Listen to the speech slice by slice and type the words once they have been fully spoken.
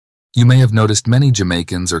You may have noticed many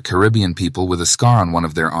Jamaicans or Caribbean people with a scar on one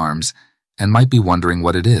of their arms and might be wondering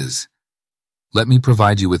what it is. Let me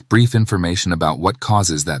provide you with brief information about what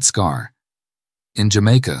causes that scar. In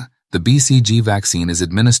Jamaica, the BCG vaccine is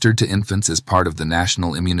administered to infants as part of the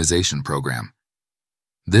National Immunization Program.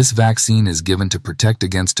 This vaccine is given to protect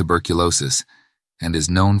against tuberculosis and is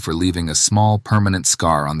known for leaving a small permanent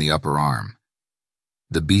scar on the upper arm.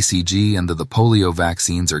 The BCG and the polio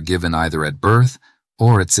vaccines are given either at birth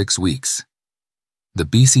or at 6 weeks. The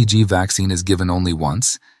BCG vaccine is given only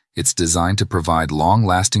once. It's designed to provide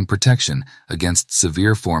long-lasting protection against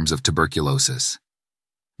severe forms of tuberculosis.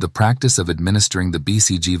 The practice of administering the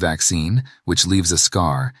BCG vaccine, which leaves a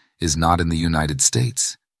scar, is not in the United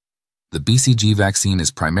States. The BCG vaccine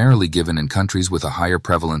is primarily given in countries with a higher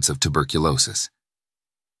prevalence of tuberculosis.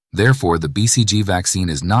 Therefore, the BCG vaccine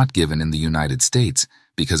is not given in the United States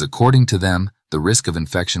because, according to them, the risk of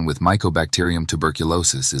infection with Mycobacterium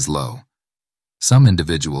tuberculosis is low. Some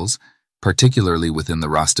individuals, particularly within the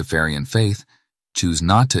Rastafarian faith, choose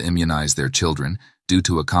not to immunize their children due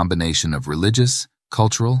to a combination of religious,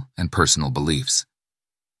 cultural, and personal beliefs.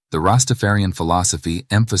 The Rastafarian philosophy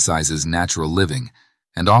emphasizes natural living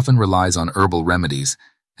and often relies on herbal remedies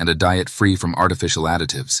and a diet free from artificial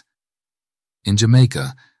additives. In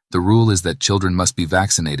Jamaica, the rule is that children must be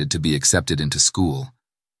vaccinated to be accepted into school.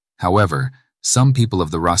 However, some people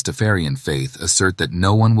of the Rastafarian faith assert that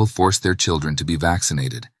no one will force their children to be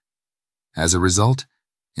vaccinated. As a result,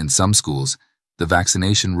 in some schools, the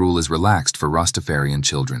vaccination rule is relaxed for Rastafarian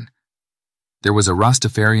children. There was a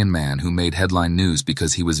Rastafarian man who made headline news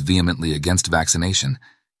because he was vehemently against vaccination,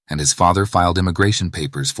 and his father filed immigration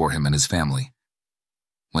papers for him and his family.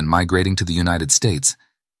 When migrating to the United States,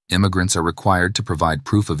 immigrants are required to provide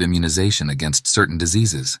proof of immunization against certain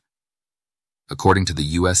diseases. According to the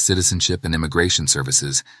U.S. Citizenship and Immigration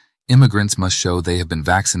Services, immigrants must show they have been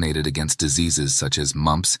vaccinated against diseases such as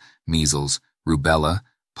mumps, measles, rubella,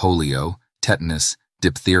 polio, tetanus,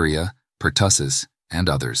 diphtheria, pertussis, and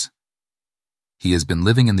others. He has been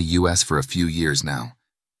living in the U.S. for a few years now.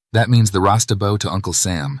 That means the Rastabo to Uncle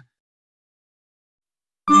Sam.